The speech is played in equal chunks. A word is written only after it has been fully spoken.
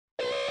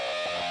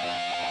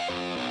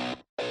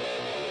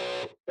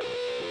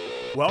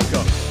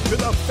Welcome to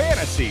the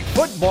Fantasy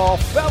Football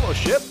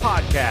Fellowship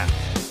Podcast,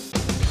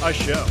 a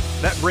show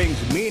that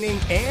brings meaning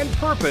and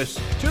purpose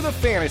to the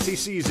fantasy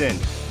season.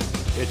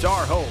 It's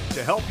our hope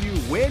to help you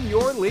win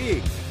your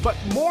league, but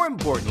more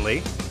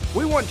importantly,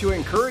 we want to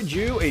encourage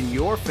you in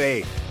your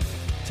faith.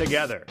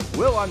 Together,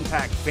 we'll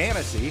unpack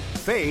fantasy,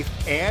 faith,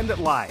 and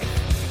life.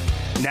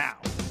 Now,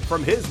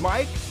 from his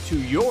mic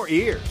to your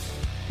ears,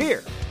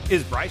 here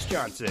is Bryce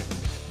Johnson.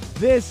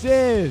 This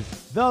is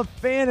the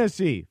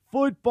Fantasy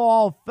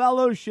Football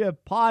Fellowship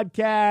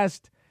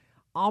Podcast.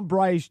 I'm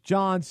Bryce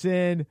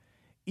Johnson.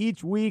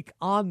 Each week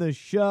on the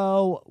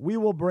show, we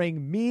will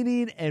bring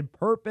meaning and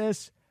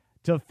purpose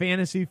to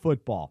fantasy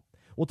football.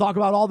 We'll talk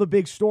about all the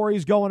big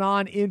stories going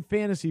on in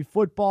fantasy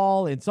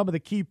football and some of the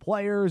key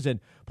players and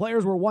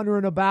players we're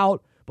wondering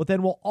about, but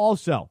then we'll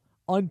also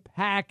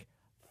unpack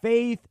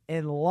faith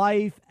and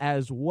life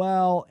as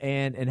well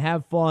and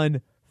have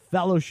fun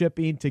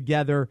fellowshipping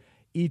together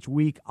each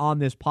week on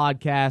this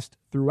podcast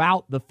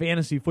throughout the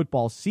fantasy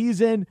football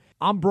season.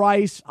 I'm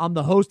Bryce. I'm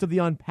the host of the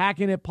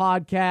Unpacking It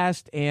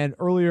podcast, and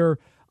earlier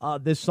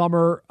this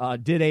summer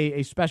did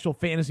a special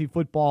fantasy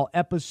football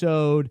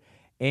episode,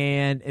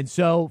 and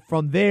so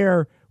from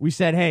there we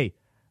said, hey,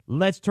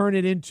 let's turn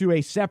it into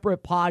a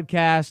separate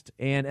podcast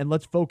and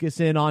let's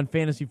focus in on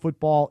fantasy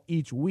football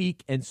each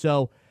week. And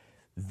so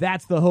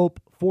that's the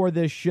hope for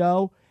this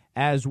show,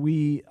 as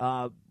we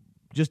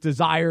just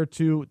desire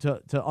to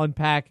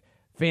unpack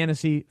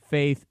fantasy,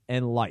 faith,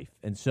 and life.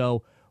 And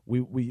so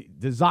we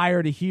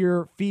desire to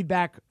hear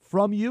feedback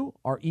from you.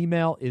 Our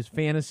email is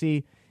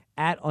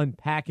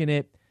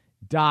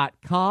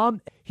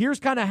fantasy@unpackingit.com. Here's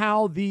kind of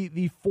how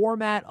the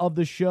format of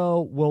the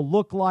show will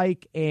look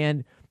like.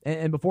 And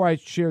before I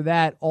share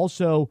that,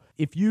 also,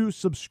 if you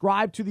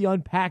subscribe to the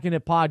Unpacking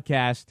It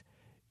podcast,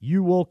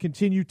 you will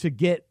continue to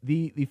get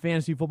the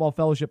Fantasy Football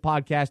Fellowship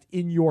podcast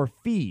in your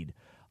feed.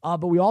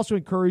 But we also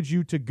encourage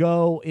you to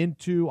go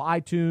into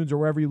iTunes or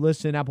wherever you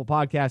listen, Apple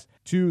Podcasts,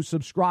 to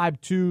subscribe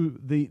to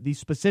the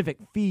specific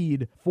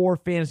feed for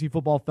Fantasy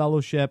Football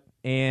Fellowship.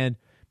 And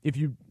if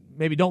you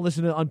maybe don't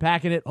listen to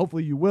Unpacking It,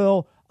 hopefully you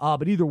will.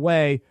 But either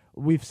way,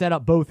 we've set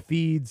up both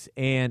feeds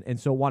and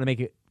so want to make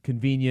it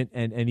convenient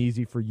and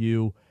easy for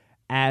you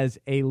as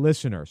a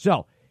listener.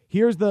 So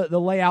here's the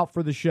layout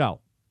for the show.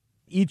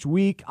 Each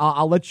week,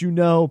 I'll let you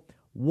know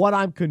what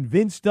I'm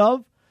convinced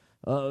of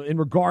in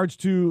regards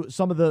to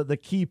some of the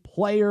key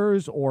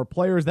players or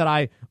players that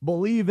I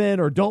believe in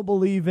or don't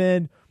believe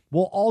in.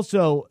 We'll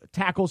also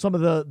tackle some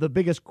of the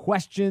biggest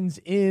questions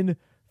in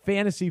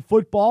fantasy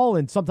football,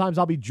 and sometimes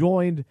I'll be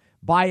joined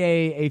by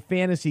a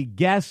fantasy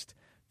guest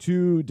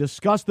to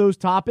discuss those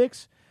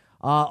topics.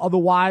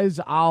 Otherwise,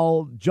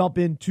 I'll jump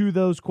into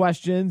those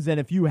questions, and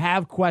if you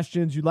have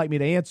questions you'd like me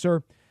to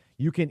answer,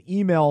 you can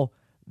email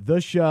the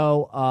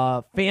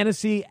show,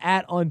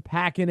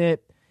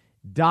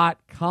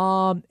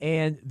 fantasy@unpackingit.com.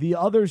 And the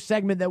other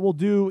segment that we'll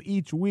do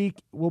each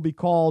week will be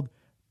called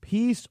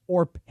Peace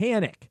or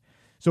Panic.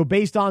 So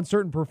based on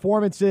certain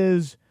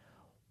performances,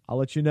 I'll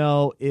let you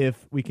know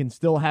if we can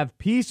still have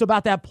peace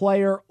about that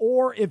player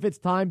or if it's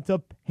time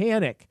to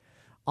panic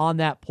on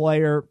that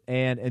player.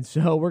 And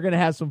so we're going to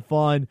have some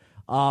fun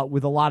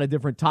with a lot of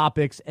different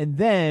topics. And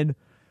then,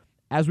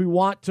 as we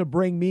want to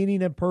bring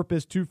meaning and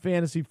purpose to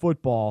fantasy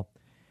football,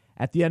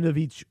 at the end of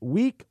each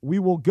week, we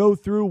will go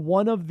through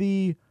one of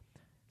the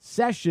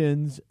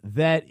sessions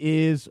that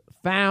is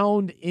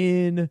found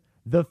in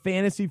the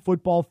Fantasy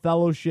Football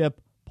Fellowship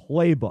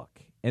playbook.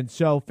 And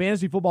so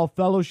Fantasy Football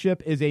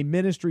Fellowship is a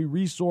ministry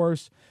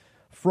resource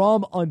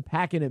from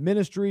Unpacking It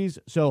Ministries.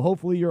 So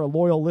hopefully you're a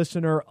loyal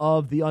listener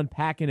of the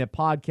Unpacking It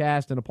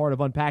podcast and a part of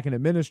Unpacking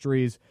It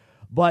Ministries.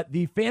 But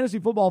the Fantasy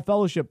Football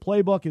Fellowship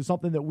playbook is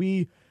something that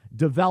we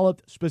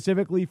developed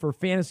specifically for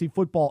fantasy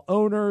football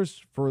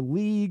owners, for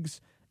leagues,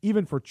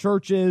 even for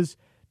churches,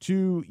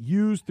 to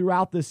use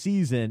throughout the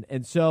season.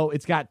 And so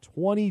it's got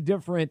 20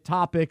 different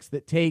topics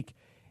that take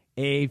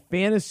a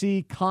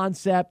fantasy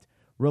concept,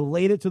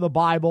 relate it to the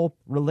Bible,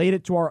 relate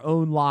it to our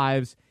own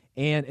lives.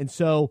 And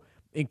so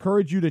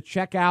encourage you to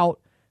check out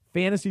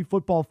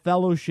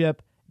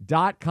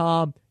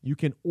fantasyfootballfellowship.com. You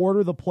can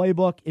order the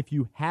playbook if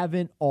you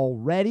haven't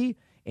already,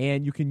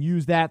 and you can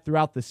use that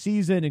throughout the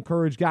season.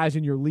 Encourage guys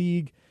in your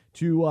league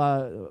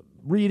to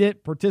read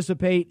it,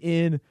 participate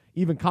in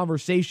even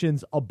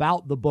conversations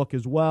about the book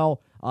as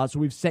well. So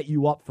we've set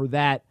you up for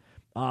that,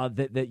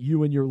 that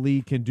you and your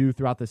league can do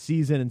throughout the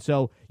season. And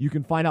so you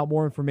can find out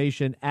more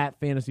information at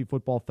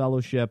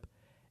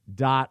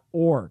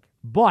fantasyfootballfellowship.org.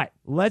 But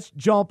let's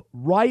jump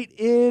right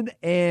in,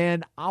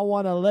 and I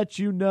want to let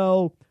you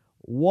know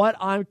what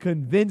I'm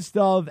convinced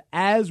of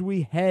as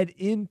we head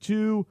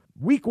into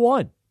week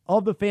one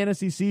of the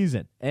fantasy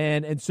season.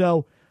 And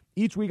so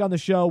each week on the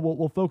show,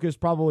 we'll focus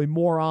probably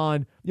more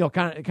on,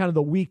 kind of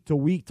the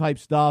week-to-week type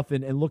stuff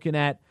and looking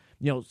at,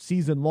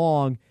 season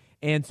long.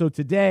 And so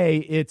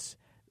today it's,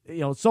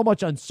 so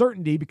much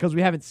uncertainty because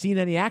we haven't seen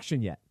any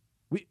action yet.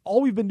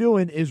 All we've been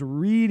doing is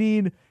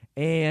reading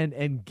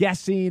and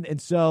guessing. And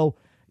so,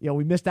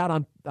 we missed out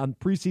on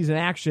preseason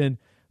action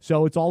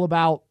So it's all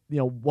about,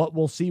 what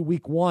we'll see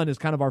week one is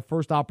kind of our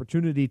first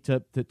opportunity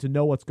to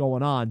know what's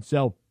going on.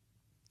 So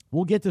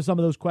we'll get to some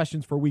of those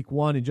questions for week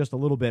one in just a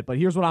little bit. But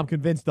here's what I'm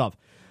convinced of.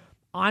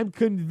 I'm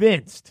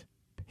convinced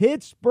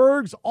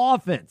Pittsburgh's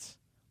offense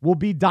will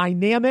be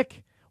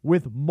dynamic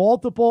with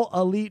multiple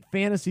elite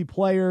fantasy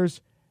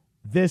players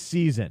this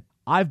season.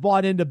 I've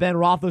bought into Ben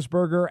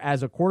Roethlisberger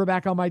as a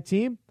quarterback on my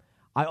team.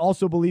 I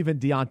also believe in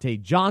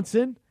Deontay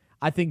Johnson.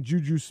 I think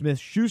Juju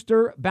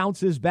Smith-Schuster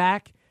bounces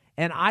back.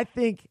 And I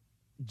think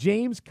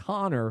James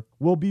Conner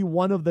will be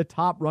one of the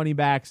top running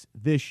backs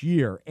this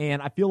year.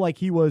 And I feel like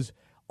he was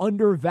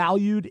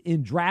undervalued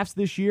in drafts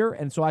this year.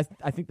 And so I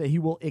think that he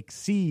will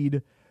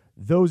exceed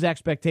those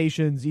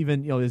expectations,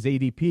 even his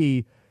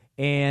ADP,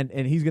 and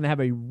he's going to have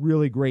a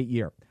really great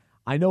year.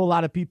 I know a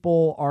lot of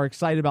people are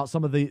excited about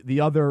some of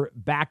the other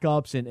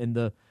backups and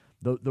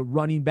the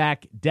running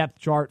back depth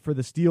chart for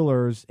the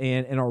Steelers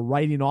and are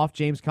writing off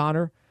James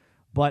Conner,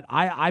 but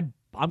I'm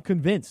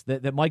convinced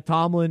that Mike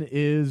Tomlin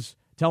is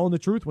telling the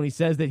truth when he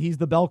says that he's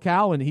the bell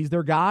cow and he's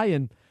their guy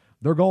and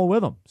they're going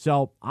with him.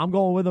 So I'm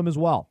going with him as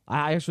well.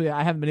 I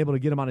haven't been able to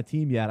get him on a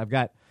team yet. I've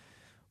got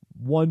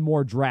one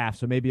more draft,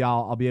 so maybe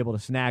I'll be able to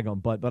snag him.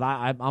 But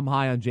I'm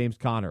high on James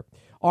Conner.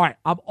 All right,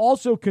 I'm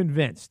also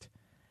convinced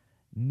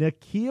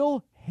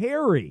N'Keal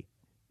Harry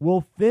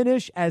will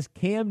finish as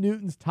Cam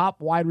Newton's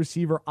top wide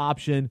receiver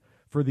option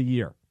for the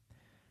year.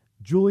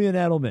 Julian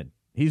Edelman,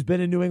 he's been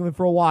in New England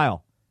for a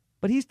while,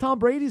 but he's Tom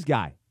Brady's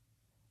guy.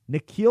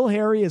 N'Keal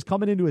Harry is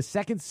coming into his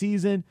second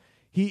season.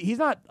 He's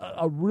not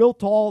a real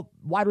tall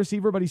wide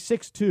receiver, but he's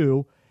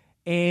 6'2",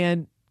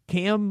 and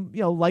Cam,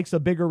 likes a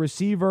bigger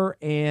receiver,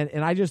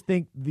 and I just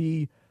think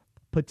the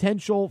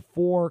potential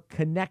for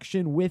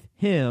connection with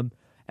him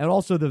and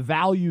also the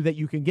value that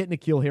you can get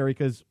N'Keal Harry,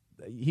 because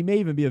he may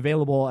even be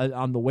available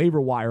on the waiver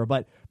wire,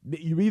 but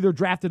you either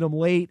drafted him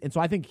late, and so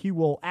I think he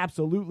will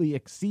absolutely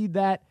exceed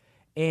that,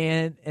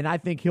 and I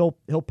think he'll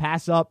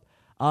pass up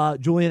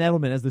Julian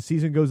Edelman as the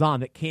season goes on,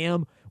 that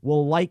Cam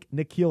will like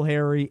N'Keal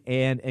Harry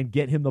and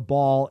get him the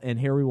ball, and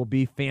Harry will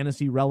be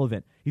fantasy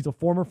relevant. He's a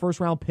former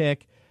first-round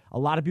pick. A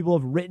lot of people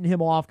have written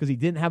him off because he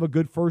didn't have a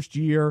good first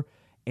year,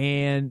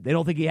 and they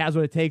don't think he has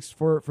what it takes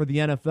for the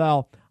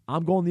NFL.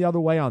 I'm going the other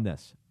way on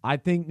this. I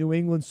think New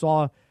England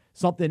saw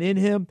something in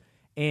him,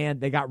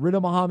 and they got rid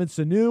of Mohamed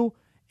Sanu,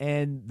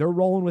 and they're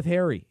rolling with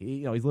Harry.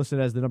 He's listed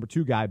as the number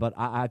 2 guy, but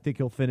I think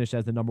he'll finish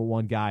as the number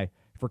 1 guy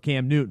for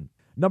Cam Newton.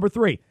 Number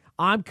 3,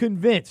 I'm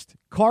convinced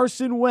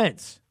Carson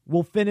Wentz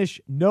will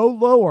finish no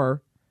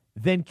lower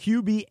than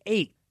QB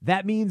 8.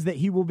 That means that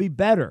he will be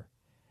better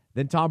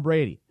than Tom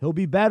Brady. He'll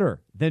be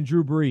better than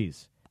Drew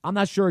Brees. I'm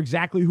not sure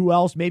exactly who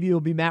else. Maybe it'll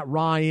be Matt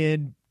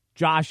Ryan,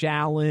 Josh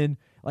Allen.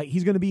 Like,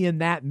 he's going to be in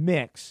that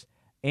mix,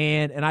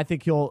 and I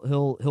think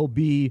he'll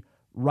be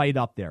right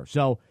up there.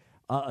 So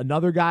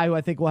another guy who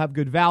I think will have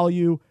good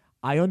value.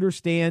 I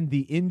understand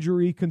the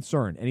injury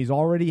concern, and he's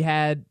already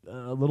had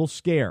a little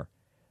scare,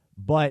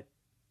 but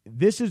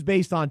this is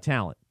based on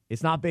talent.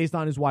 It's not based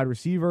on his wide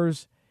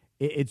receivers.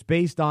 It's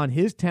based on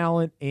his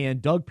talent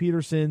and Doug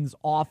Peterson's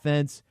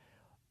offense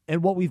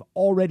and what we've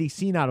already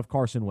seen out of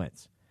Carson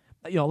Wentz.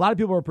 A lot of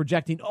people are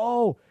projecting,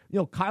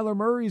 Kyler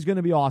Murray is going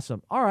to be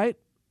awesome. All right,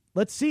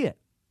 let's see it.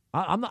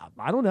 I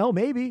don't know,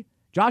 maybe.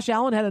 Josh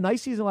Allen had a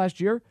nice season last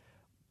year.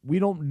 We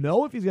don't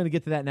know if he's going to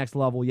get to that next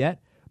level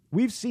yet.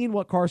 We've seen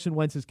what Carson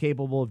Wentz is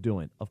capable of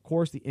doing. Of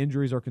course, the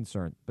injuries are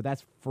concerned, but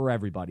that's for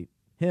everybody.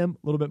 Him,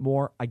 a little bit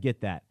more, I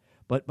get that.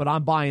 But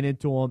I'm buying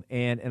into him,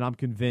 and I'm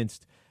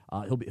convinced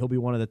he'll be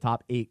one of the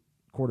top 8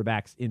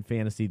 quarterbacks in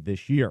fantasy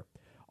this year.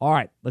 All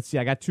right, let's see.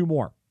 I got 2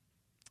 more.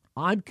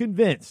 I'm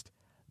convinced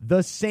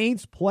the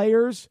Saints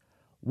players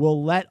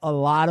will let a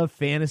lot of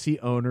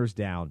fantasy owners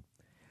down.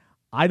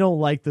 I don't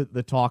like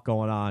the talk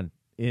going on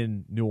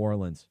in New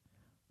Orleans.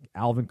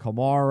 Alvin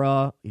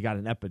Kamara, he got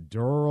an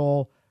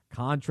epidural,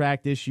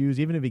 contract issues.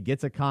 Even if he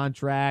gets a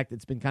contract,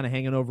 it's been kind of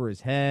hanging over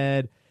his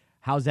head.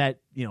 How's that,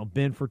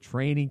 been for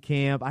training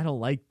camp? I don't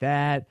like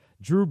that.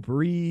 Drew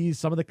Brees,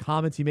 some of the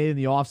comments he made in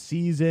the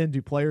offseason,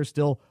 do players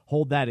still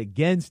hold that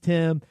against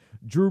him?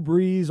 Drew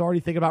Brees already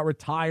thinking about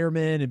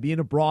retirement and being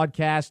a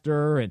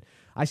broadcaster, and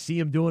I see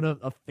him doing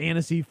a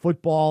fantasy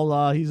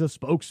football. He's a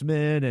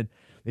spokesman, and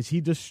is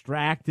he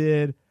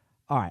distracted?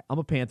 All right, I'm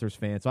a Panthers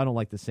fan, so I don't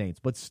like the Saints.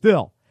 But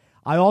still,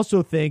 I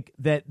also think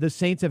that the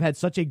Saints have had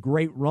such a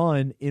great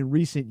run in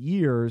recent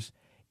years,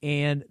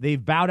 and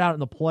they've bowed out in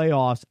the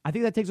playoffs. I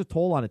think that takes a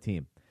toll on a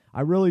team.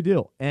 I really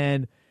do.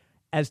 And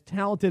as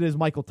talented as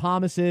Michael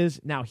Thomas is,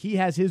 now he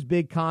has his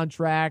big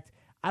contract.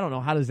 I don't know,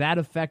 how does that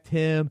affect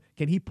him?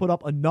 Can he put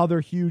up another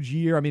huge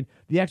year? I mean,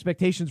 the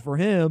expectations for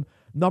him,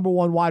 number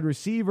 1 wide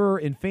receiver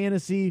in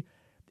fantasy,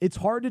 it's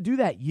hard to do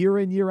that year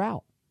in, year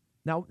out.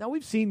 Now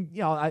we've seen,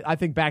 I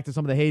think back to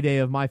some of the heyday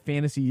of my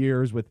fantasy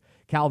years with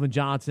Calvin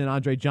Johnson,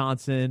 Andre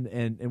Johnson,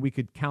 and we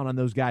could count on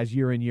those guys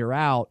year in, year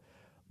out.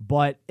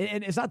 But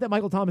and it's not that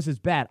Michael Thomas is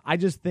bad. I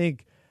just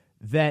think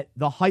that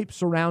the hype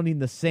surrounding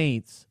the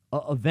Saints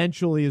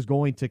eventually is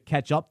going to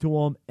catch up to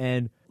them,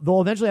 and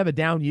they'll eventually have a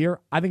down year.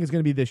 I think it's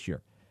going to be this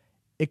year.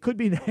 It could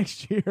be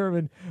next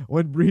year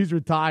when Breeze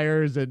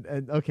retires,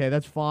 and okay,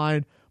 that's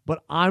fine.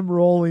 But I'm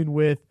rolling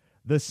with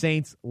the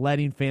Saints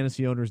letting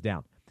fantasy owners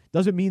down.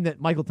 Doesn't mean that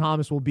Michael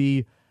Thomas will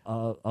be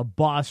a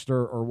bust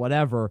or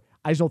whatever.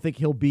 I just don't think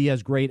he'll be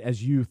as great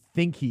as you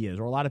think he is,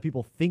 or a lot of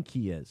people think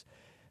he is.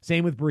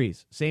 Same with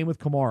Breeze. Same with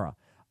Kamara.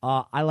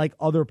 I like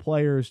other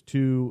players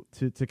to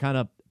kind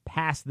of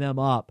pass them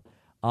up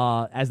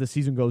as the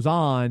season goes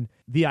on.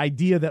 The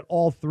idea that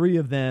all three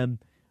of them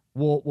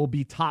will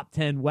be top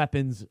 10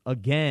 weapons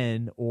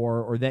again,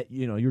 or that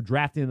you're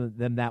drafting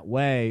them that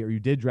way, or you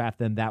did draft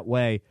them that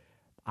way,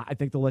 I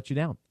think they'll let you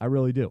down. I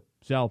really do.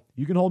 So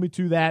you can hold me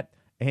to that,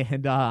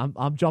 and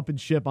I'm jumping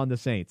ship on the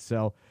Saints.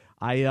 So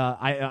I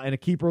in a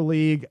keeper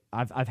league,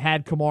 I've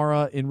had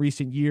Kamara in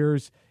recent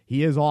years.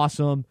 He is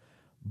awesome,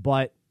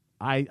 but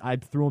I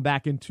threw him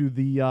back into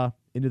the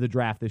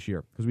draft this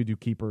year because we do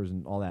keepers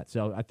and all that.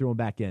 So I threw him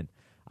back in.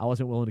 I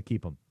wasn't willing to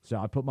keep him. So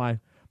I put my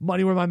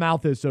money where my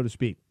mouth is, so to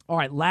speak. All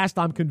right, last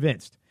I'm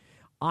convinced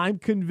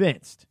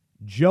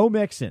Joe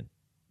Mixon,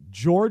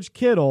 George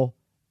Kittle,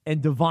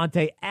 and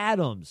Devontae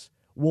Adams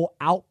will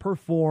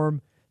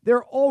outperform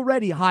their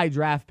already high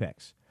draft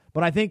picks.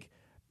 But I think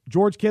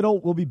George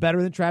Kittle will be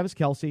better than Travis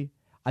Kelce.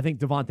 I think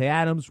Devontae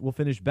Adams will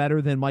finish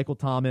better than Michael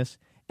Thomas.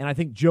 And I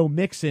think Joe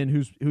Mixon,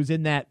 who's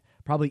in that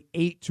probably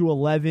 8 to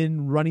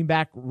 11 running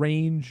back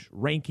range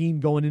ranking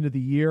going into the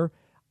year,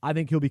 I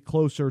think he'll be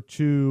closer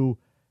to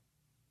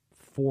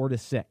 4 to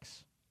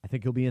 6. I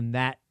think he'll be in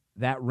that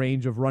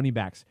range of running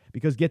backs.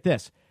 Because get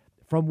this,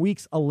 from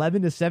weeks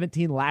 11 to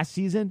 17 last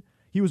season,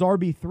 he was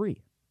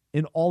RB3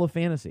 in all of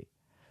fantasy.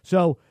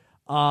 So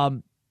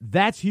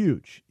that's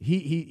huge.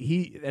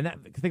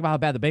 Think about how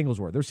bad the Bengals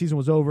were. Their season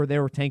was over. They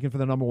were tanking for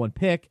the number 1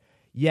 pick,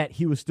 yet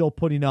he was still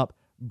putting up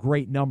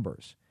great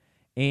numbers.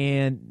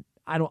 And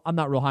I'm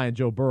not real high on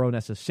Joe Burrow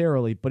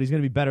necessarily, but he's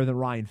going to be better than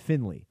Ryan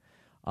Finley,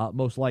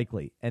 most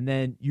likely. And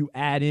then you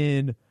add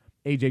in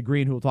A.J.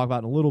 Green, who we'll talk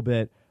about in a little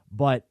bit,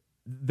 but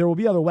there will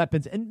be other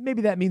weapons, and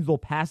maybe that means they'll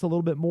pass a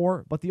little bit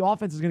more, but the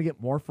offense is going to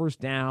get more first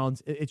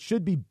downs. It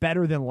should be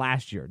better than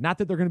last year. Not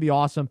that they're going to be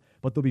awesome,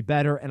 but they'll be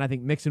better, and I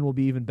think Mixon will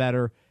be even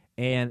better.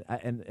 And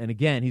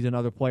again, he's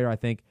another player I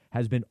think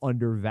has been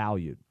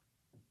undervalued.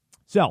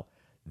 So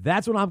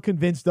that's what I'm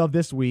convinced of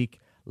this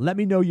week. Let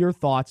me know your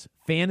thoughts.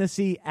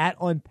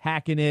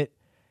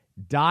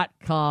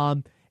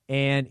 fantasy@unpackingit.com.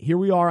 And here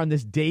we are on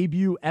this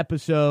debut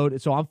episode.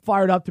 So I'm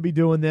fired up to be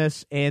doing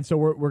this. And so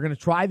we're going to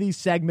try these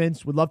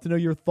segments. Would love to know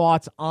your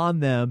thoughts on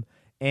them.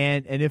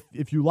 And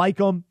if you like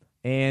them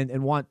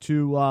and want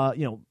to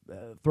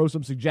throw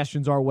some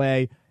suggestions our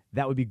way,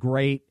 that would be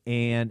great.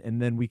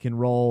 And then we can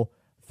roll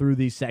through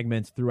these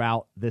segments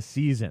throughout the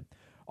season.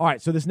 All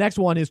right, so this next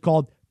one is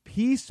called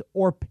Peace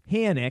or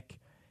Panic.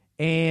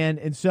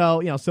 And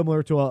so,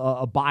 similar to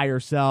a buy or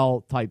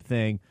sell type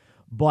thing.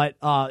 But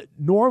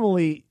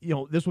normally,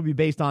 this will be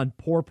based on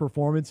poor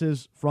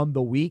performances from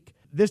the week.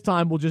 This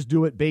time, we'll just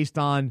do it based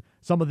on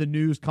some of the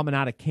news coming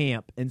out of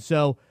camp. And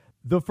so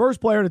the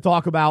first player to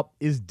talk about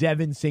is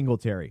Devin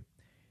Singletary.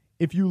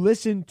 If you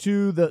listen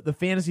to the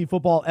fantasy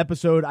football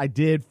episode I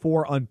did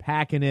for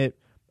Unpacking It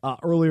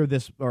earlier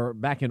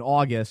back in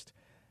August,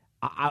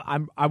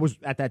 I was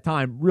at that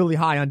time really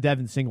high on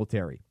Devin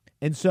Singletary.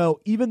 And so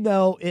even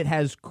though it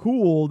has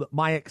cooled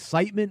my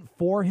excitement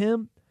for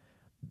him,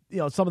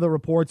 some of the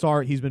reports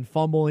are he's been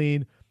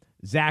fumbling.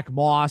 Zach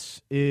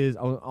Moss I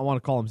want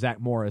to call him Zach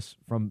Morris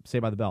from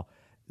Saved by the Bell.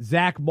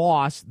 Zach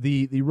Moss,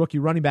 the rookie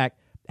running back,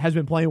 has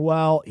been playing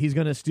well. He's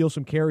going to steal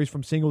some carries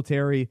from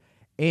Singletary.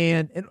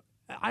 And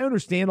I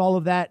understand all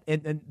of that,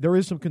 and there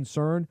is some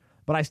concern,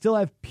 but I still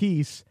have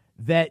peace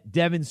that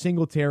Devin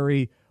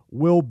Singletary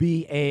will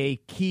be a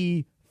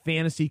key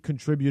fantasy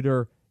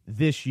contributor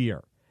this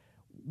year.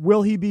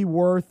 Will he be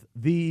worth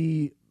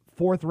the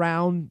 4th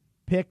round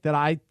pick that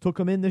I took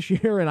him in this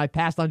year and I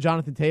passed on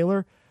Jonathan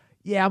Taylor?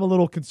 Yeah, I'm a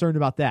little concerned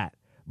about that.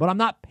 But I'm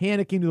not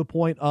panicking to the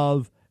point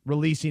of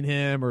releasing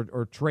him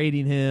or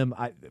trading him.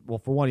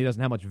 For one, he doesn't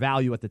have much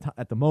value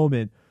at the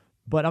moment,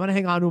 but I'm going to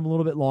hang on to him a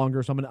little bit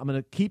longer. So I'm going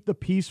to keep the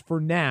piece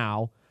for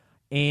now,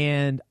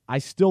 and I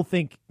still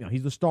think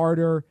he's the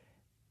starter.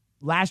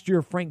 Last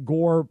year, Frank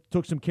Gore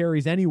took some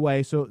carries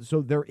anyway, so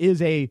there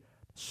is a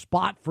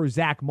spot for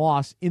Zach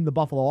Moss in the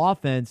Buffalo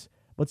offense,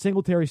 but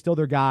Singletary's still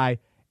their guy,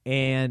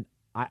 and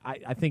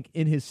I think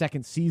in his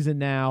second season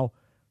now,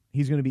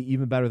 he's going to be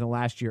even better than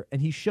last year,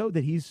 and he showed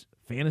that he's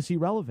fantasy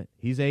relevant.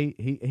 He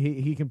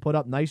can put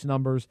up nice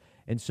numbers,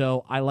 and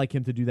so I like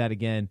him to do that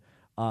again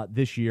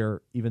this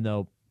year, even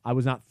though I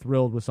was not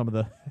thrilled with some of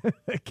the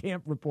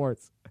camp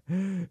reports.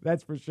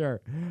 That's for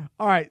sure.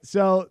 All right,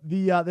 so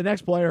the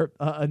next player,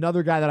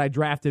 another guy that I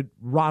drafted,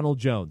 Ronald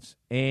Jones,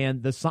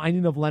 and the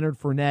signing of Leonard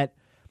Fournette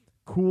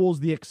cools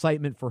the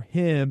excitement for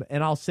him.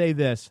 And I'll say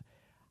this,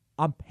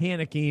 I'm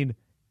panicking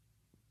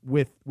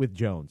with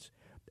Jones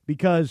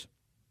because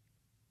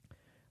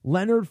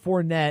Leonard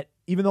Fournette,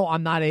 even though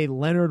I'm not a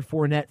Leonard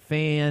Fournette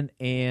fan,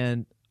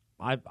 and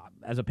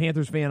as a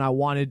Panthers fan, I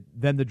wanted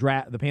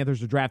the Panthers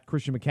to draft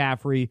Christian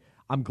McCaffrey.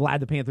 I'm glad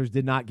the Panthers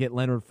did not get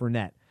Leonard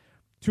Fournette.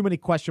 Too many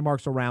question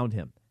marks around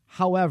him.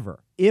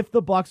 However, if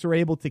the Bucs are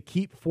able to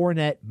keep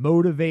Fournette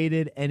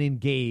motivated and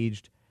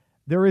engaged,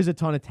 there is a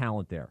ton of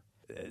talent there.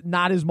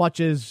 Not as much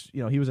as,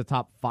 he was a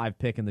top 5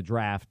 pick in the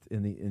draft,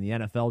 in the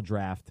NFL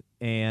draft,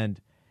 and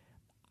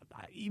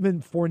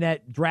even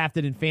Fournette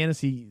drafted in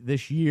fantasy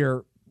this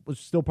year was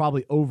still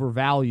probably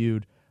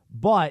overvalued.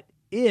 But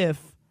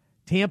if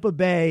Tampa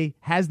Bay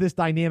has this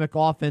dynamic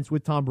offense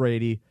with Tom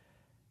Brady,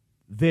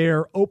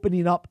 they're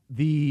opening up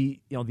the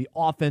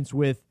offense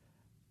with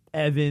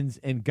Evans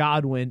and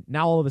Godwin.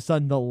 Now all of a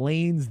sudden the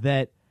lanes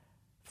that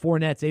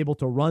Fournette's able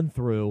to run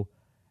through,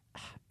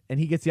 and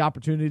he gets the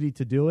opportunity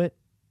to do it,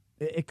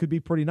 it could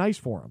be pretty nice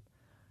for him.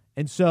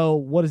 And so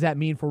what does that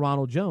mean for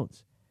Ronald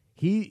Jones?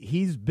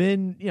 He's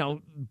been,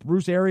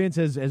 Bruce Arians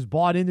has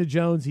bought into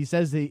Jones. He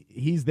says that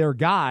he's their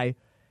guy,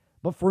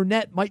 but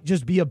Fournette might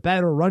just be a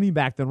better running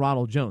back than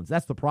Ronald Jones.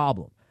 That's the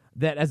problem.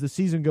 That as the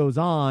season goes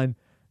on,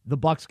 the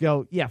Bucs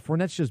go, yeah,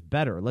 Fournette's just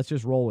better. Let's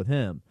just roll with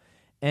him.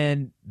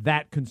 And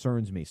that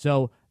concerns me.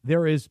 So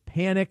there is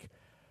panic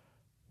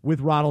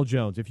with Ronald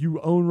Jones. If you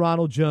own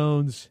Ronald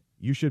Jones,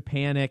 you should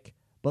panic.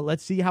 But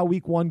let's see how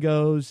week 1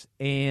 goes.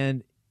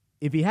 And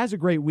if he has a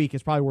great week,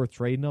 it's probably worth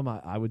trading him,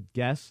 I would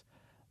guess.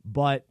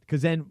 But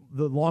because then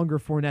the longer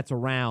Fournette's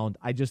around,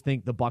 I just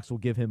think the Bucs will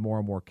give him more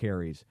and more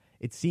carries.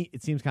 It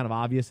seems kind of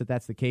obvious that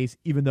that's the case,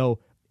 even though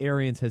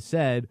Arians has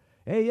said,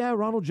 hey, yeah,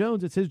 Ronald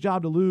Jones, it's his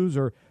job to lose,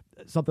 or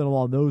something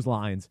along those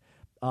lines.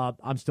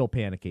 I'm still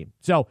panicking.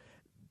 So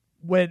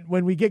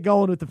when we get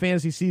going with the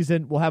fantasy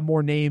season, we'll have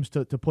more names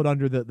to put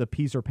under the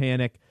peace or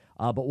panic,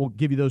 but we'll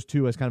give you those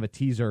two as kind of a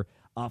teaser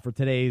for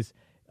today's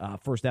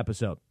first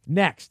episode.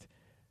 Next,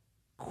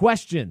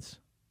 questions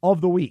of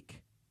the week.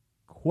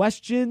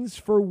 Questions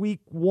for week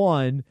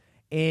 1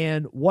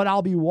 and what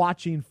I'll be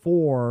watching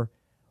for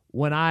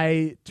when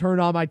I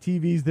turn on my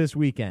TVs this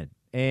weekend.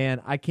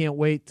 And I can't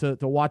wait to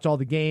watch all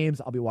the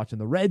games. I'll be watching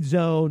the Red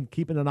Zone,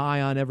 keeping an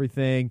eye on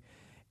everything.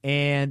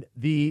 And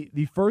the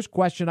first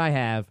question I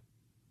have,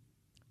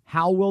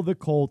 how will the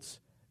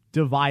Colts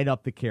divide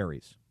up the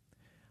carries?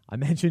 I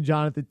mentioned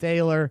Jonathan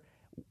Taylor.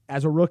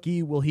 As a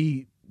rookie, will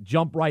he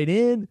jump right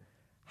in?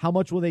 How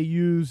much will they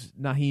use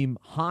Nyheim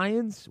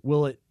Hines?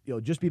 Will it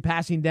just be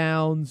passing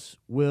downs?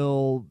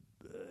 Will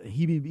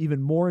he be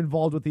even more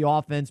involved with the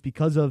offense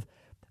because of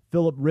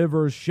Phillip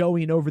Rivers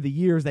showing over the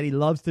years that he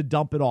loves to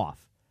dump it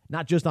off?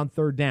 Not just on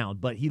third down,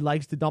 but he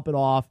likes to dump it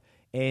off,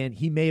 and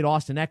he made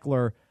Austin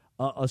Eckler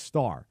a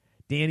star.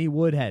 Danny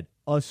Woodhead,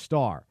 a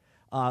star,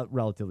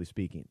 relatively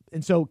speaking.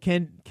 And so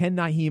can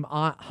Nyheim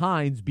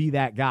Hines be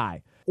that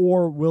guy?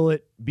 Or will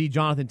it be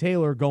Jonathan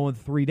Taylor going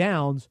 3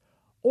 downs?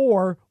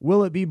 Or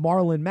will it be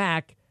Marlon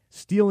Mack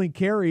stealing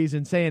carries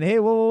and saying, hey,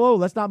 whoa,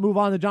 let's not move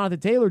on to Jonathan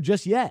Taylor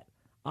just yet.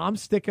 I'm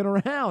sticking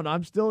around.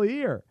 I'm still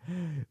here.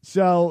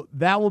 So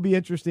that will be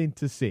interesting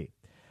to see.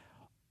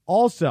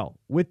 Also,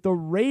 with the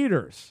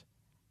Raiders,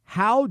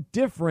 how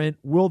different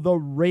will the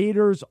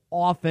Raiders'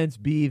 offense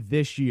be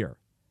this year?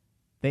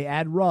 They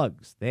add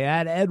Ruggs. They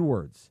add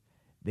Edwards.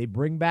 They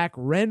bring back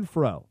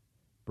Renfro.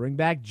 Bring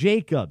back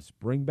Jacobs.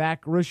 Bring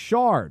back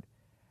Richard.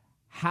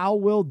 How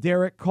will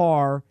Derek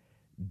Carr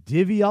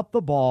divvy up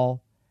the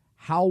ball?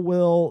 How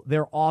will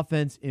their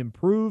offense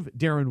improve?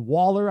 Darren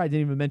Waller, I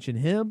didn't even mention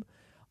him.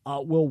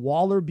 Will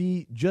Waller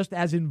be just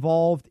as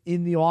involved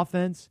in the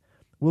offense?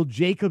 Will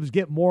Jacobs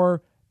get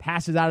more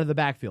passes out of the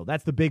backfield?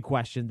 That's the big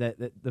question that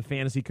the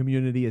fantasy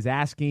community is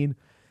asking.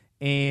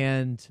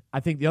 And I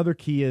think the other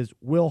key is,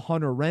 will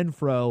Hunter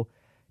Renfro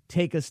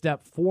take a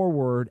step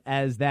forward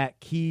as that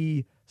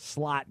key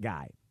slot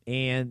guy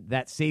and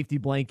that safety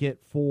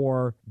blanket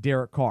for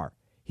Derek Carr?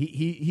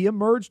 He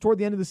emerged toward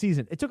the end of the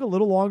season. It took a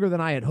little longer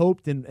than I had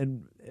hoped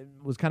and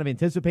was kind of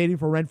anticipating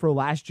for Renfro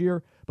last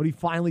year, but he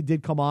finally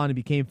did come on and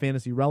became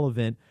fantasy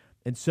relevant.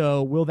 And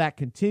so will that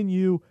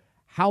continue?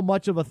 How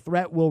much of a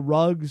threat will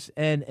Ruggs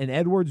and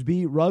Edwards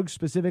be? Ruggs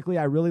specifically,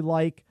 I really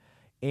like.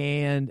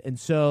 And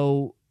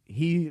so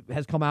he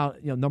has come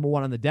out, number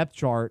 1 on the depth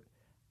chart.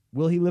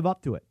 Will he live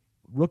up to it?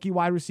 Rookie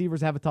wide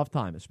receivers have a tough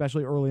time,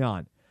 especially early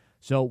on.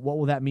 So what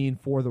will that mean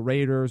for the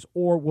Raiders?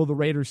 Or will the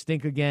Raiders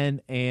stink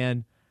again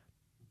and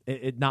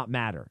it not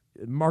matter?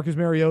 Marcus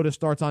Mariota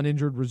starts on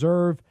injured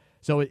reserve.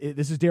 So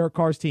this is Derek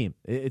Carr's team.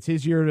 It's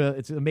his year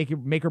it's a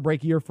make or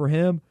break year for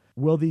him.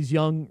 Will these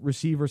young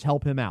receivers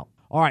help him out?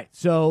 All right.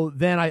 So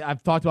then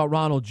I've talked about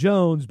Ronald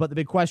Jones, but the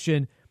big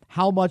question,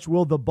 how much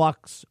will the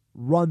Bucs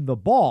run the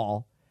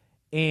ball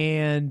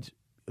and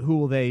who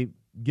will they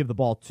give the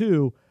ball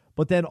to?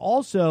 But then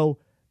also,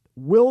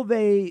 will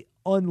they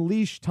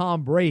unleash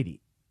Tom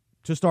Brady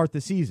to start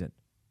the season?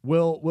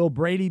 Will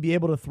Brady be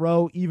able to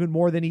throw even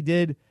more than he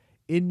did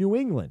in New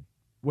England,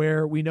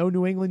 where we know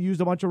New England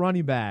used a bunch of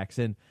running backs,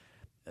 and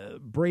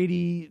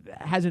Brady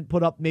hasn't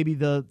put up maybe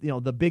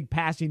the big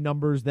passing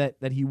numbers that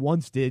he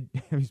once did.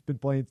 He's been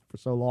playing for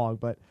so long,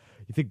 but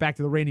you think back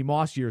to the Randy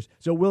Moss years.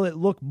 So will it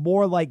look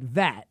more like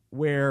that,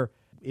 where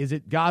is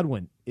it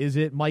Godwin? Is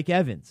it Mike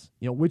Evans?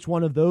 Which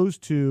one of those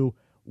two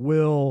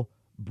will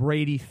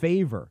Brady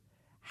favor?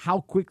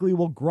 How quickly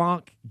will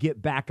Gronk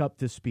get back up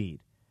to speed?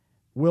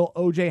 Will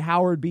O.J.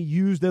 Howard be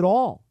used at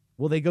all?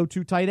 Will they go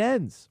 2 tight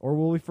ends, or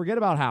will we forget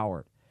about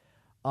Howard?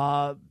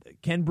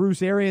 Can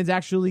Bruce Arians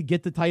actually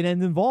get the tight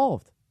end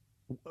involved?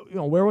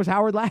 Where was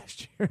Howard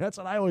last year? That's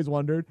what I always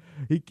wondered.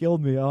 He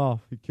killed me.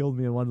 He killed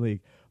me in one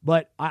league.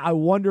 But I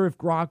wonder if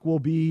Gronk will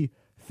be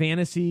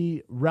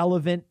fantasy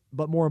relevant,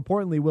 but more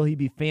importantly, will he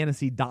be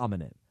fantasy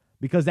dominant?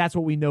 Because that's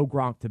what we know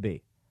Gronk to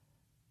be.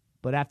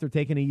 But after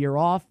taking a year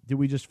off, do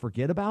we just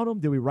forget about him?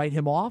 Do we write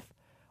him off?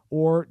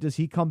 Or does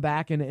he come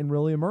back and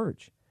really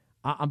emerge?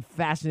 I'm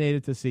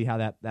fascinated to see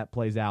how that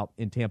plays out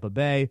in Tampa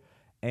Bay,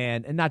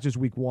 and not just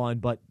week 1,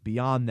 but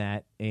beyond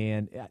that.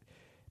 And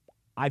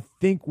I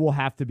think we'll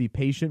have to be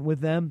patient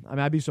with them. I mean,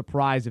 I'd be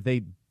surprised if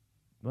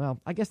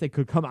I guess they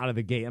could come out of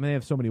the gate. I mean, they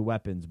have so many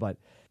weapons, but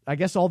I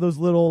guess all those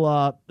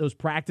little those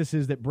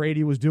practices that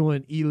Brady was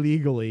doing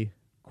illegally,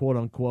 quote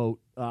unquote,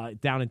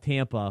 down in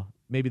Tampa,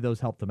 maybe those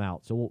helped them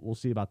out. So we'll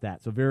see about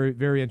that. So very,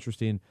 very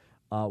interesting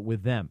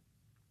with them.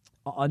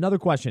 Another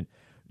question.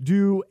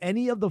 Do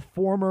any of the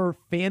former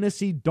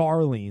fantasy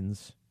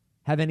darlings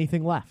have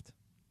anything left?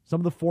 Some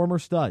of the former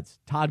studs,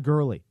 Todd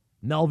Gurley,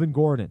 Melvin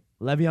Gordon,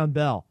 Le'Veon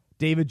Bell,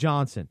 David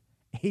Johnson,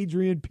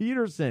 Adrian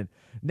Peterson,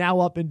 now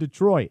up in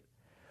Detroit.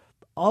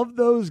 Of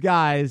those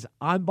guys,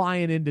 I'm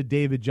buying into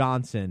David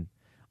Johnson,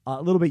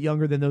 a little bit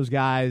younger than those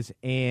guys,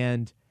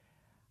 and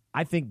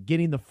I think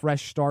getting the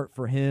fresh start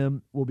for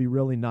him will be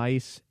really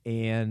nice,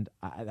 and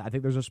I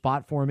think there's a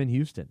spot for him in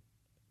Houston.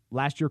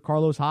 Last year,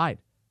 Carlos Hyde,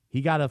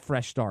 he got a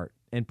fresh start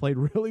and played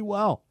really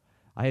well.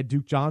 I had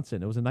Duke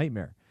Johnson. It was a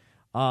nightmare.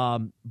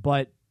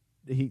 But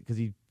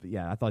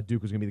I thought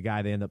Duke was going to be the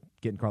guy. They end up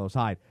getting Carlos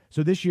Hyde.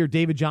 So this year,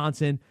 David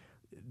Johnson,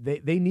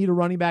 they need a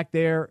running back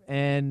there,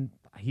 and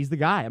he's the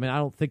guy. I mean, I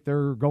don't think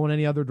they're going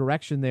any other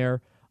direction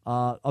there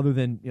other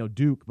than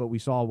Duke. But we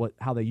saw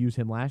how they used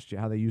him last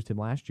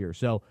year.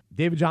 So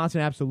David Johnson,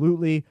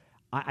 absolutely.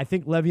 I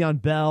think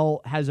Le'Veon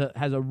Bell has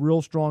a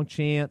real strong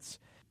chance.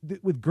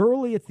 With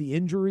Gurley, it's the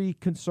injury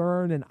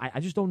concern, and I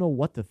just don't know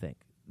what to think.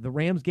 The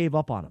Rams gave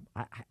up on him.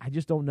 I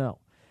just don't know.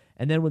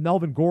 And then with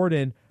Melvin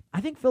Gordon, I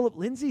think Phillip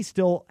Lindsay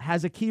still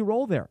has a key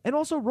role there. And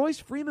also, Royce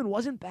Freeman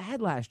wasn't bad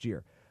last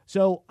year.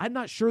 So I'm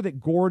not sure that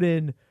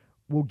Gordon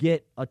will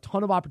get a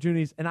ton of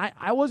opportunities. And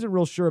I wasn't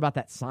real sure about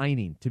that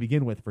signing to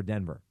begin with for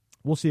Denver.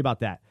 We'll see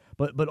about that.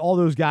 But all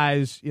those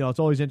guys, it's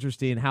always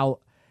interesting how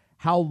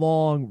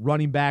long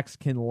running backs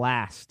can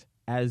last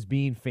as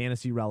being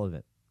fantasy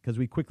relevant, because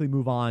we quickly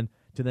move on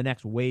to the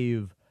next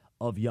wave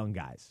of young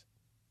guys,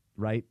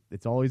 right?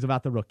 It's always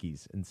about the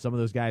rookies. And some of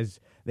those guys,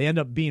 they end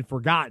up being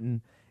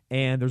forgotten,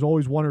 and there's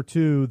always one or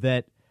two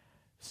that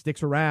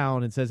sticks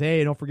around and says,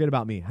 hey, don't forget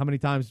about me. How many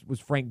times was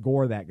Frank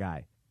Gore that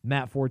guy?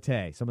 Matt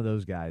Forte, some of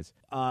those guys.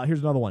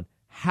 Here's another one.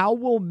 How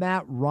will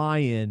Matt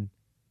Ryan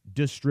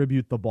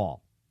distribute the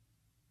ball?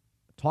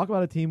 Talk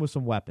about a team with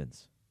some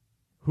weapons.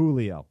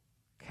 Julio,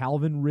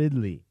 Calvin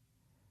Ridley.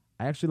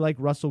 I actually like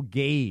Russell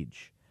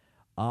Gage.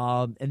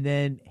 And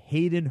then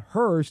Hayden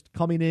Hurst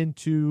coming in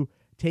to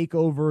take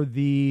over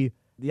the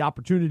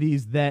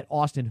opportunities that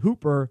Austin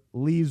Hooper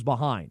leaves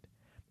behind.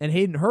 And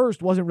Hayden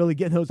Hurst wasn't really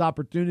getting those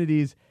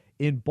opportunities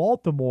in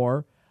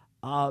Baltimore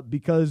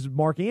because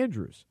Mark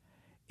Andrews.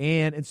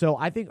 And so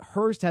I think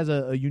Hurst has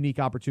a unique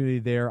opportunity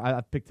there.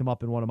 I've picked him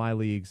up in one of my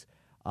leagues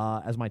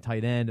as my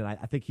tight end, and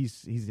I think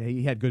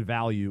he had good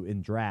value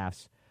in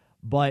drafts.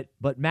 But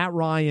Matt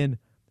Ryan,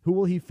 who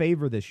will he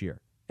favor this year?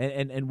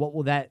 And what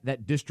will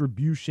that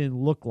distribution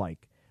look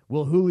like?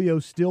 Will Julio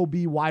still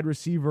be wide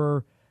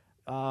receiver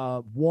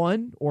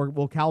 1, or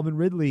will Calvin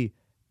Ridley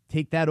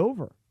take that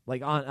over,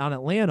 like on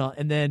Atlanta?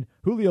 And then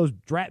Julio's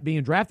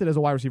being drafted as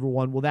a wide receiver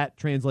 1. Will that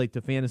translate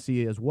to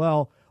fantasy as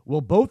well?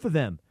 Will both of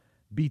them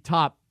be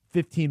top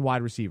 15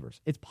 wide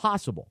receivers? It's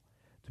possible,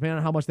 depending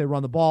on how much they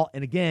run the ball,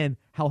 and again,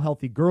 how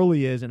healthy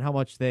Gurley is and how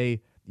much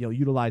they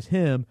utilize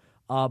him.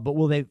 But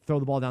will they throw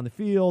the ball down the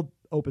field,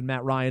 open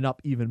Matt Ryan up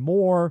even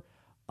more?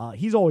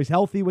 He's always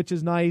healthy, which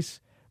is nice.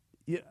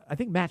 I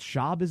think Matt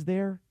Schaub is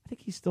there. I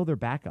think he's still their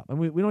backup. I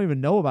mean, we don't even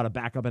know about a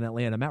backup in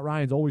Atlanta. Matt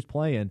Ryan's always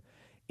playing,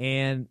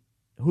 and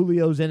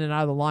Julio's in and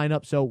out of the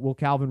lineup, so will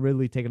Calvin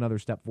Ridley take another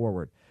step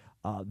forward?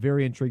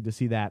 Very intrigued to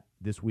see that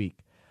this week.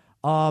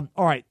 All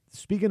right,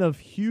 speaking of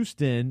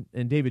Houston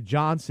and David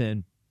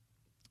Johnson,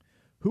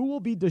 who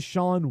will be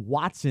Deshaun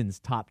Watson's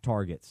top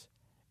targets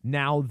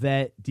now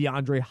that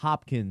DeAndre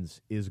Hopkins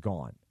is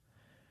gone?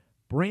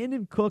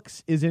 Brandon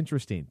Cooks is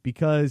interesting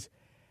because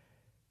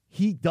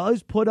he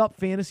does put up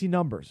fantasy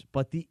numbers,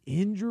 but the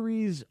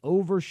injuries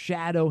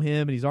overshadow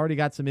him, and he's already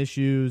got some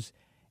issues,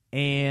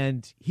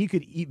 and he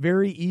could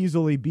very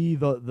easily be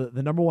the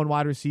number 1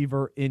 wide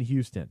receiver in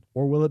Houston.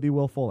 Or will it be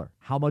Will Fuller?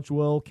 How much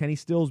will Kenny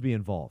Stills be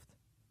involved?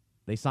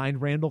 They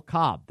signed Randall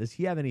Cobb. Does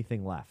he have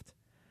anything left?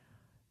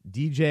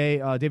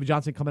 David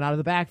Johnson coming out of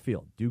the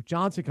backfield. Duke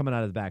Johnson coming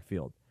out of the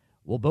backfield.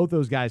 Will both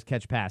those guys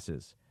catch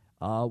passes?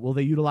 Will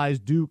they utilize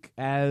Duke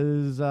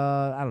as,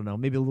 I don't know,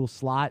 maybe a little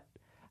slot?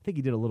 I think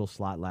he did a little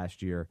slot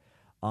last year.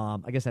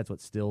 I guess that's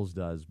what Stills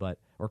does,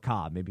 or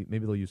Cobb. Maybe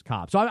they'll use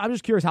Cobb. So I'm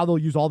just curious how they'll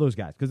use all those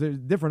guys, because there's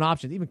different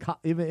options.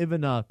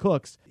 Even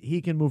Cooks,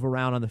 he can move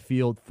around on the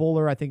field.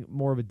 Fuller, I think,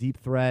 more of a deep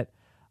threat.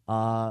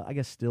 I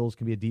guess Stills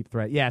can be a deep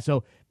threat. Yeah,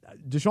 so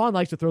Deshaun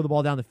likes to throw the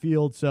ball down the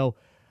field. So,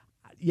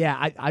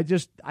 yeah,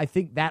 I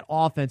think that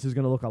offense is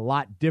going to look a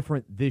lot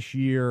different this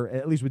year,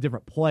 at least with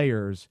different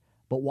players.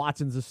 But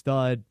Watson's a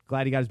stud.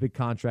 Glad he got his big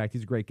contract.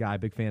 He's a great guy.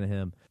 Big fan of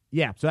him.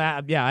 Yeah, so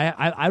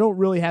I don't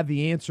really have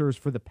the answers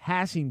for the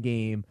passing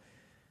game.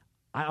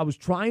 I was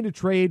trying to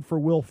trade for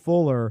Will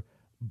Fuller,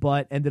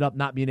 but ended up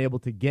not being able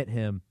to get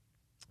him.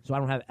 So I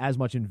don't have as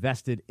much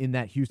invested in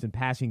that Houston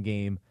passing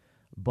game,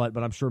 but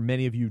I'm sure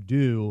many of you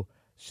do.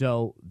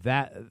 So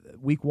that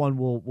week one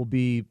will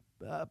be,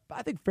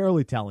 I think,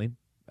 fairly telling.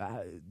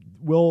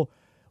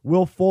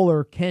 Will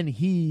Fuller, can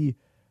he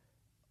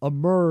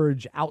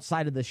emerge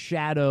outside of the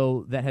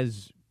shadow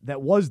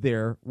that was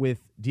there with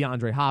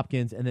DeAndre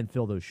Hopkins and then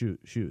fill those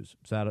shoes?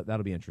 So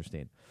that'll be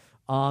interesting.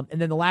 And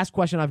then the last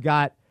question I've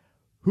got,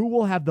 who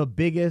will have the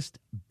biggest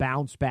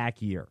bounce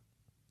back year?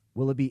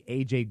 Will it be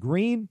A.J.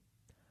 Green,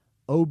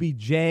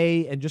 OBJ,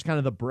 and just kind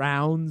of the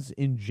Browns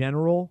in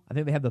general? I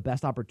think they have the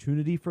best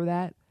opportunity for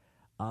that.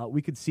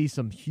 We could see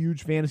some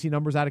huge fantasy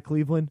numbers out of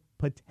Cleveland,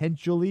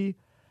 potentially.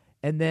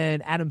 And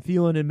then Adam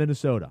Thielen in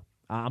Minnesota.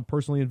 I'm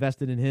personally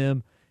invested in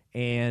him.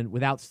 And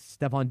without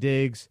Stephon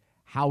Diggs,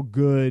 how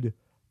good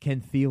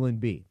can Thielen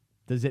be?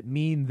 Does it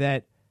mean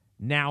that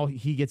now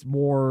he gets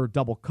more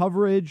double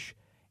coverage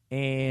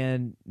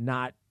and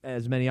not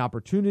as many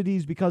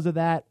opportunities because of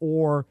that?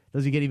 Or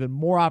does he get even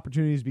more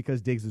opportunities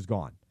because Diggs is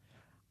gone?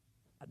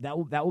 That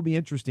will be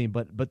interesting.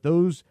 But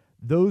those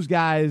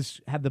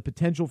guys have the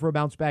potential for a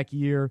bounce-back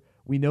year.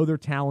 We know they're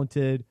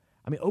talented.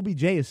 I mean,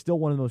 OBJ is still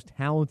one of the most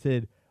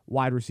talented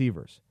wide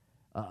receivers.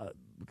 Kind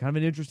of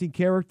an interesting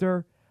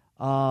character.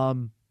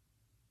 Last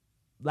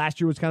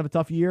year was kind of a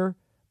tough year,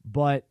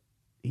 but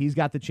he's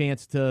got the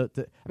chance to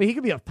I mean, he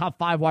could be a top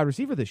 5 wide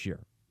receiver this year,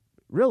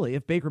 really,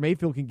 if Baker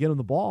Mayfield can get him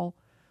the ball.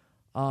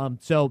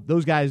 So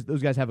those guys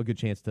have a good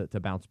chance to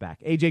bounce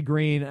back. A.J.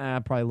 Green,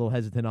 probably a little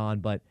hesitant on,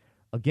 but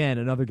again,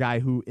 another guy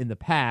who in the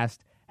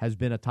past has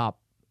been a top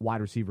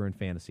wide receiver in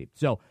fantasy.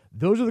 So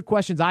those are the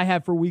questions I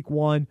have for week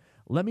one.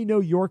 Let me know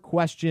your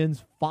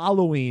questions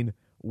following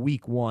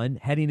week one,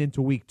 heading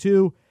into week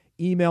two.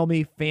 Email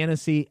me,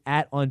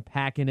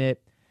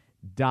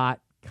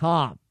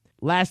 fantasy@unpackingit.com.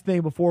 Last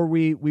thing before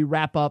we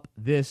wrap up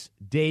this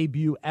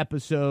debut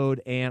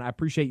episode, and I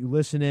appreciate you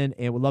listening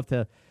and would love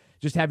to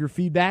just have your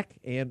feedback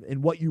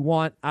and what you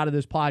want out of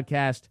this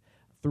podcast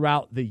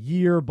throughout the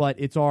year. But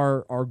it's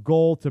our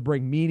goal to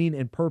bring meaning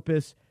and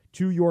purpose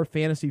to your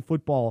fantasy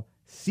football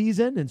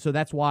season. And so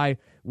that's why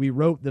we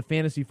wrote the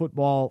Fantasy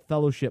Football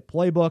Fellowship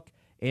Playbook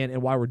and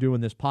why we're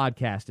doing this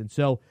podcast. And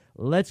so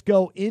let's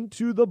go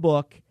into the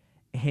book.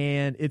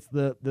 And it's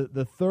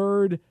the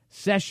third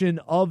session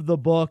of the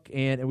book,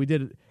 and we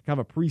did kind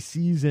of a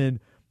preseason,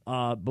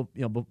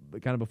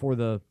 kind of before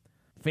the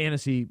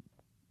fantasy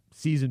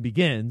season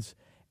begins.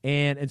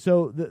 And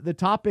so the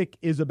topic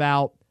is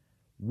about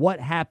what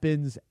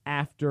happens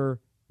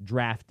after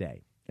draft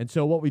day. And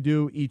so what we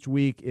do each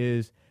week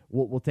is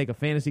we'll take a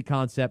fantasy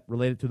concept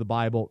related to the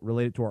Bible,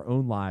 related to our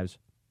own lives.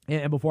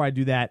 And before I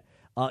do that,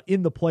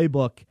 in the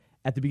playbook,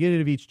 at the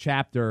beginning of each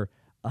chapter,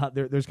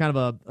 there's kind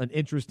of an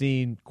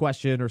interesting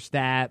question or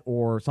stat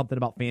or something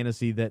about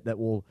fantasy that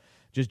will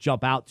just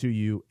jump out to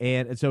you.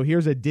 And so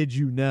here's a did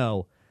you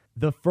know.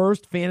 The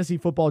first fantasy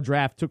football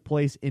draft took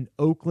place in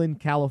Oakland,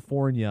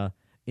 California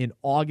in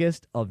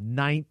August of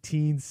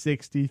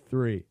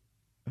 1963.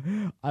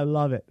 I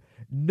love it.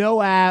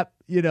 No app,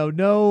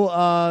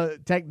 no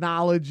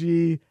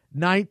technology.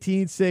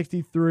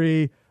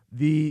 1963,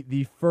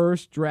 the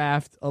first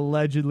draft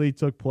allegedly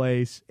took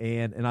place,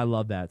 and I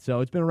love that.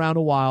 So it's been around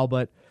a while,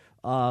 but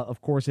of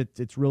course,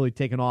 it's really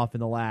taken off in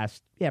the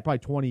last, probably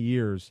 20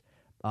 years.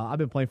 I've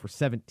been playing for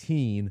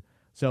 17,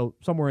 so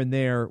somewhere in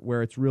there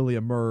where it's really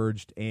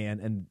emerged,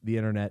 and the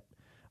internet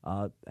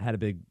had a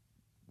big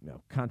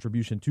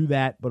contribution to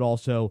that, but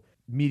also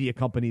media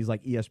companies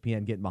like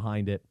ESPN getting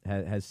behind it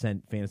has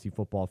sent fantasy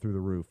football through the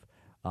roof.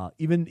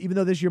 Even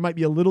though this year might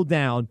be a little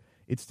down,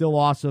 it's still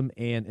awesome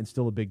and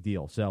still a big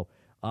deal. So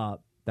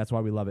that's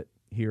why we love it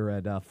here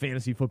at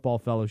Fantasy Football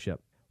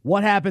Fellowship.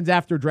 What happens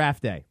after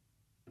draft day?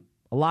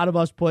 A lot of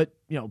us put,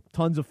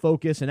 tons of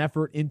focus and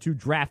effort into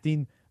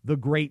drafting the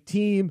great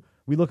team.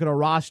 We look at our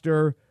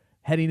roster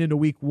heading into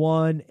week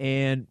one,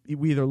 and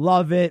we either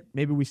love it,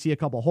 maybe we see a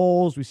couple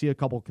holes, we see a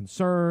couple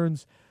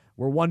concerns.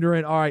 We're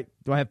wondering, all right,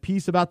 do I have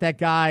peace about that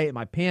guy? Am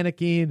I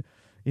panicking?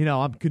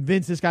 I'm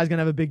convinced this guy's going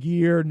to have a big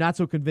year, not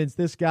so convinced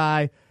this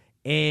guy.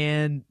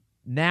 And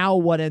now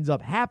what ends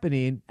up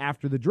happening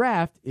after the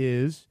draft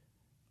is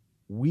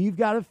we've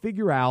got to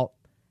figure out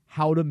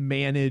how to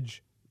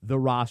manage the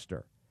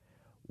roster.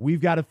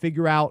 We've got to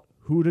figure out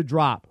who to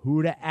drop,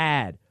 who to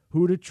add,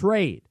 who to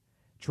trade.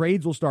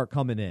 Trades will start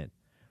coming in.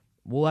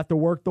 We'll have to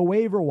work the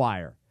waiver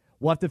wire.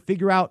 We'll have to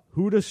figure out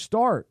who to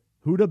start,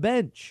 who to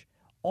bench.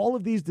 All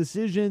of these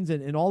decisions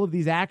and all of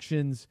these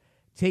actions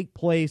take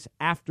place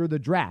after the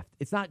draft.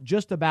 It's not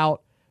just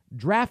about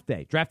draft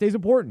day. Draft day is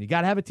important. You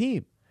got to have a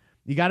team.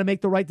 You got to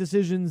make the right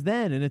decisions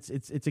then, and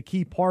it's a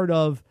key part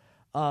of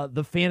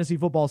the fantasy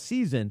football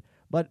season.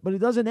 But it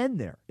doesn't end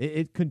there.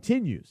 It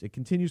continues. It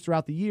continues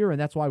throughout the year, and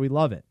that's why we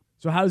love it.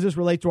 So how does this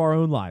relate to our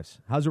own lives?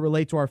 How does it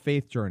relate to our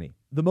faith journey?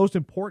 The most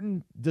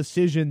important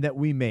decision that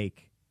we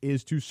make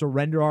is to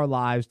surrender our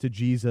lives to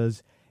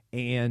Jesus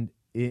and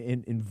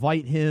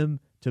invite him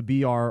to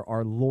be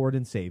our Lord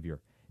and Savior,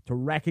 to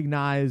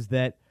recognize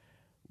that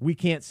we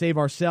can't save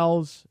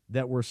ourselves,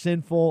 that we're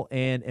sinful,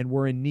 and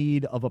we're in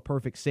need of a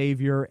perfect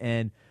Savior,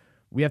 and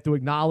we have to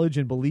acknowledge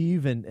and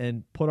believe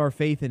and put our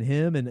faith in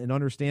him and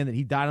understand that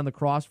he died on the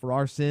cross for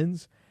our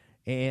sins,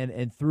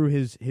 and through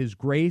his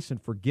grace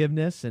and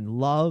forgiveness and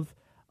love,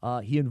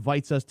 he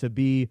invites us to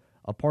be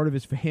a part of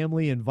his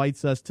family,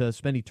 invites us to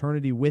spend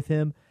eternity with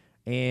him,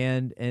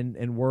 and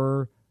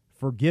we're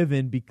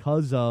forgiven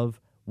because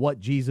of what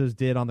Jesus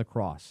did on the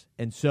cross.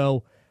 And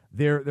so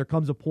there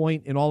comes a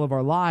point in all of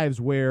our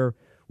lives where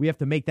we have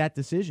to make that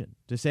decision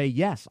to say,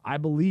 yes, I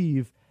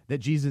believe that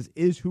Jesus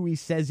is who he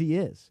says he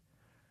is,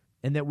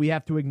 and that we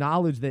have to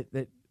acknowledge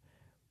that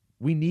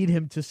we need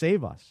him to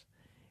save us.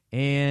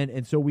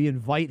 And so we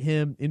invite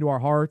him into our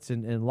hearts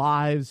and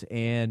lives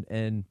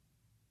and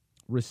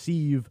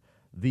receive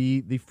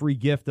the free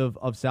gift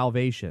of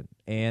salvation.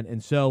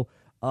 And so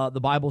the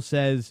Bible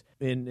says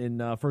in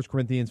 1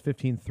 Corinthians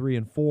 15:3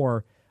 and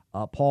 4,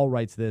 Paul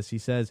writes this. He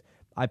says,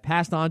 I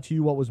passed on to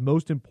you what was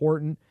most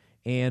important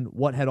and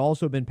what had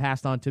also been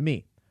passed on to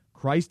me.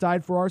 Christ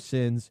died for our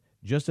sins,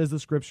 just as the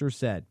Scripture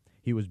said.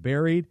 He was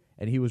buried,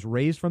 and he was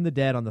raised from the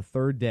dead on the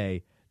third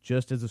day,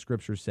 just as the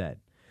Scripture said.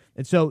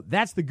 And so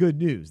that's the good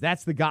news.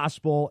 That's the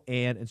gospel,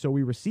 and so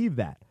we receive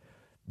that.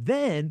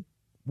 Then,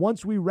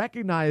 once we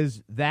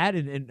recognize that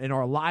and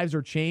our lives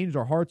are changed,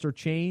 our hearts are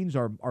changed,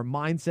 our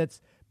mindsets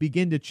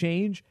begin to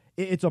change,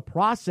 it's a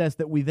process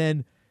that we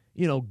then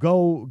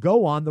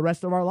go on the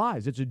rest of our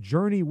lives. It's a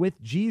journey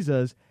with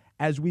Jesus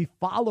as we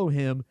follow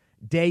him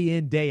day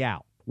in, day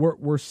out.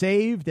 We're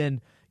saved, and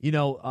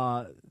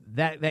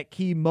that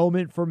key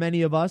moment for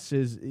many of us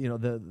is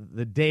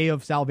the day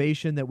of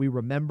salvation that we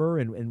remember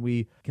and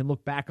we can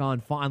look back on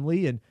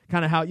fondly, and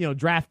kind of how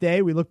draft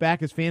day, we look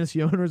back as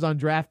fantasy owners on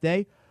draft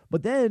day.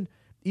 But then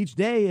each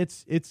day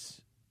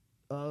it's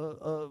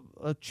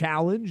a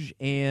challenge,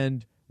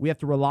 and we have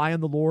to rely on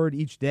the Lord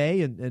each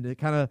day, and it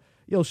kind of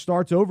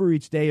starts over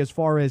each day as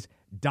far as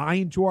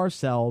dying to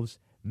ourselves,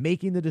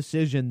 making the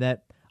decision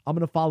that I'm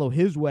going to follow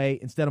his way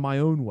instead of my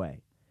own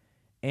way.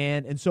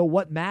 And so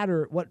what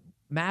matters,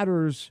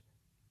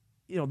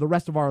 the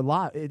rest of our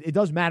life, it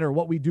does matter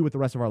what we do with the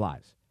rest of our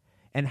lives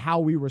and how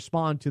we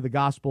respond to the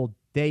gospel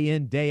day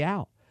in, day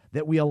out,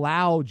 that we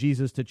allow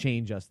Jesus to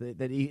change us,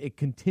 that it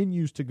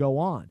continues to go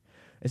on.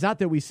 It's not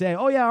that we say,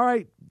 oh yeah, all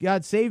right,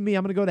 God save me,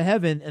 I'm going to go to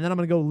heaven, and then I'm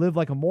going to go live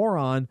like a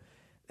moron.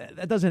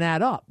 That doesn't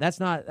add up. That's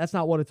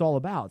not what it's all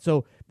about.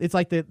 So it's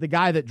like the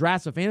guy that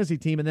drafts a fantasy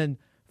team and then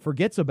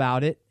forgets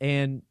about it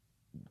and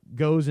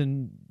goes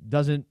and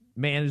doesn't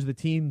manage the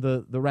team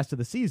the rest of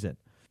the season.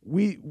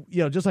 We,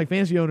 just like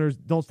fantasy owners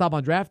don't stop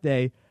on draft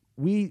day,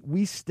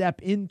 we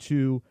step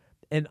into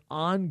an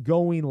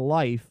ongoing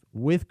life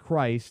with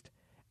Christ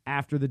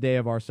after the day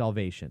of our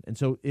salvation. And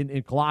so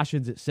in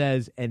Colossians it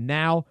says, and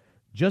now,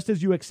 just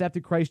as you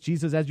accepted Christ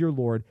Jesus as your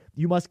Lord,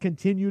 you must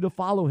continue to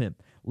follow him.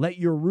 Let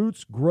your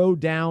roots grow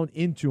down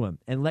into him,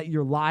 and let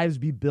your lives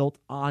be built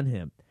on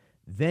him.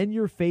 Then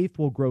your faith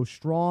will grow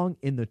strong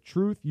in the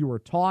truth you were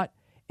taught,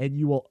 and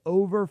you will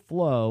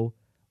overflow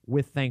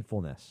with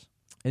thankfulness.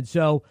 And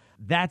so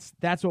that's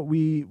what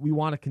we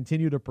want to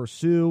continue to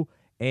pursue.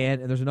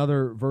 And there's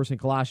another verse in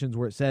Colossians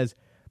where it says,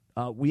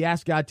 we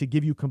ask God to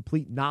give you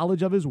complete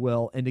knowledge of his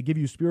will and to give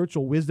you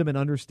spiritual wisdom and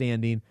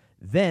understanding.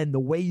 Then the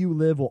way you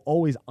live will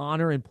always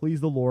honor and please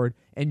the Lord,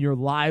 and your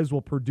lives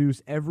will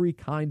produce every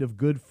kind of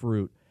good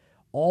fruit.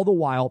 All the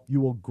while,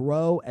 you will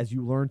grow as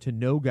you learn to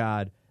know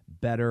God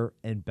better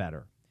and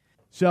better.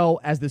 So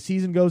as the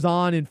season goes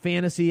on in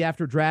fantasy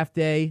after draft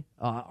day,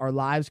 our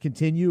lives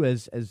continue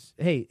as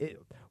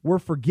we're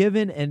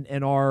forgiven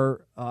and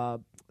our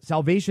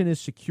salvation is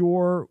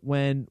secure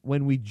when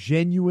we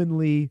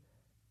genuinely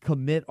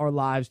commit our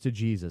lives to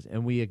Jesus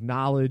and we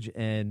acknowledge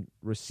and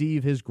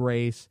receive his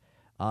grace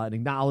and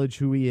acknowledge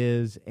who he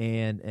is,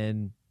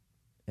 and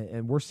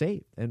we're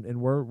saved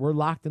and we're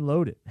locked and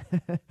loaded.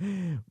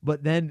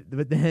 but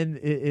then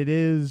it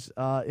is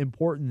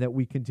important that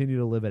we continue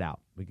to live it out.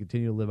 We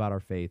continue to live out our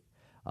faith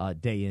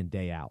day in,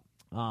 day out.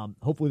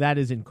 Hopefully that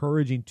is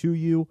encouraging to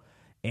you,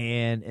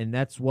 and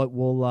that's what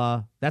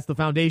will that's the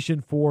foundation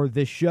for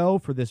this show,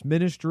 for this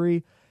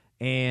ministry,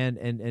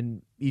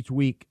 and each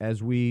week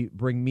as we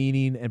bring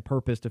meaning and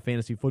purpose to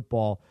fantasy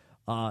football,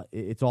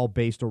 it's all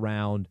based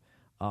around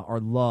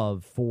our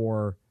love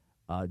for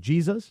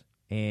Jesus,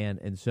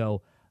 and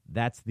so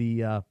that's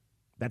the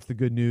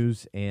good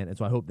news, and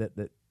so I hope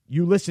that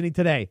you listening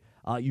today,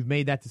 you've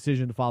made that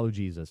decision to follow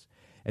Jesus.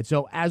 And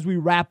so as we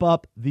wrap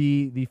up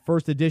the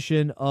first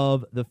edition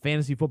of the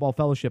Fantasy Football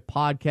Fellowship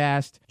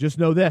podcast, just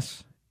know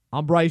this.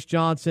 I'm Bryce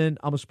Johnson.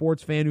 I'm a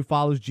sports fan who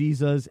follows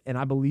Jesus, and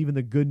I believe in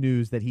the good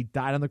news that he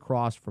died on the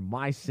cross for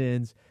my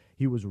sins.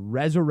 He was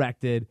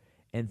resurrected,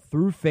 and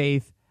through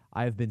faith,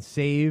 I have been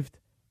saved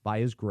by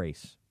his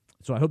grace.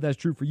 So I hope that's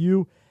true for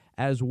you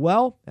as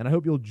well. And I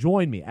hope you'll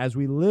join me as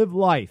we live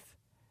life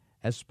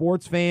as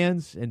sports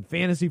fans and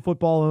fantasy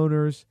football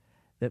owners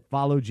that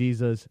follow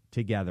Jesus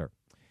together.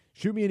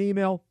 Shoot me an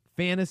email,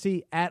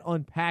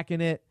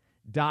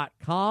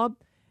 fantasy@unpackingit.com,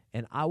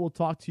 and I will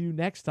talk to you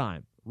next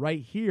time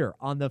right here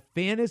on the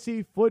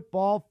Fantasy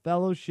Football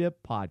Fellowship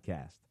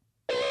Podcast.